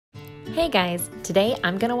Hey guys, today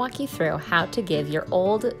I'm going to walk you through how to give your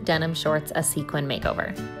old denim shorts a sequin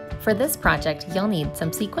makeover. For this project, you'll need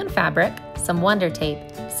some sequin fabric, some Wonder Tape,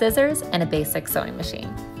 scissors, and a basic sewing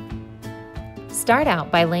machine. Start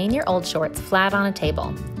out by laying your old shorts flat on a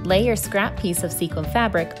table. Lay your scrap piece of sequin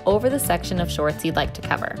fabric over the section of shorts you'd like to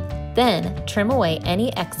cover. Then trim away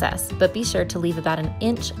any excess, but be sure to leave about an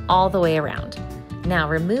inch all the way around. Now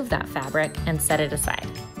remove that fabric and set it aside.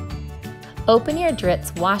 Open your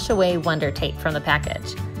Dritz Wash Away Wonder Tape from the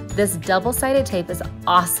package. This double-sided tape is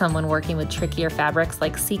awesome when working with trickier fabrics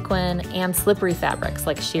like sequin and slippery fabrics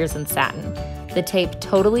like sheers and satin. The tape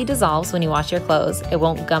totally dissolves when you wash your clothes, it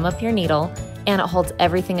won't gum up your needle, and it holds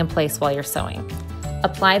everything in place while you're sewing.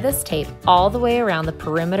 Apply this tape all the way around the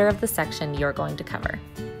perimeter of the section you're going to cover.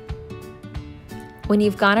 When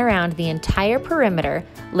you've gone around the entire perimeter,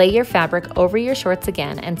 lay your fabric over your shorts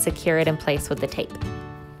again and secure it in place with the tape.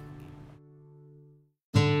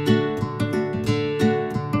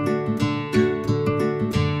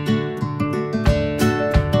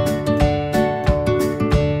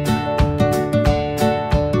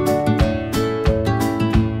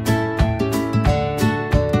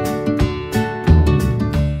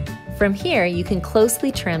 From here, you can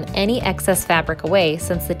closely trim any excess fabric away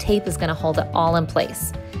since the tape is going to hold it all in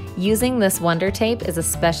place. Using this Wonder Tape is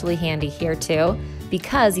especially handy here too,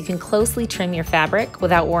 because you can closely trim your fabric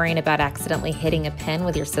without worrying about accidentally hitting a pin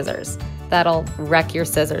with your scissors. That'll wreck your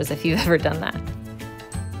scissors if you've ever done that.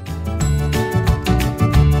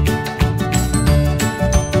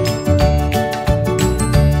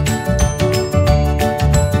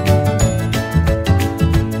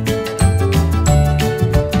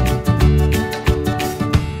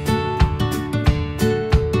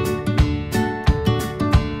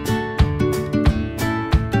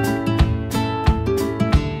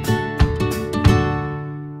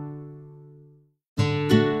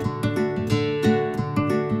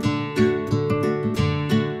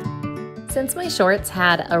 Since my shorts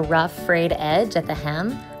had a rough frayed edge at the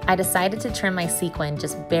hem, I decided to trim my sequin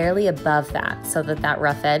just barely above that so that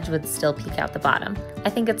rough edge would still peek out the bottom. I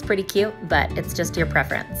think it's pretty cute, but it's just your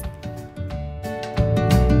preference.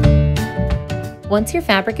 Once your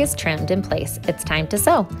fabric is trimmed in place, it's time to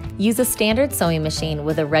sew. Use a standard sewing machine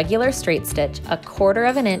with a regular straight stitch 1/4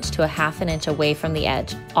 of an inch to 1/2 inch away from the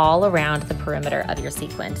edge, all around the perimeter of your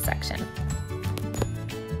sequined section.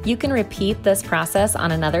 You can repeat this process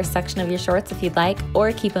on another section of your shorts if you'd like,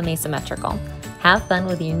 or keep them asymmetrical. Have fun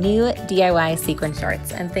with your new DIY sequin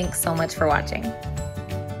shorts, and thanks so much for watching.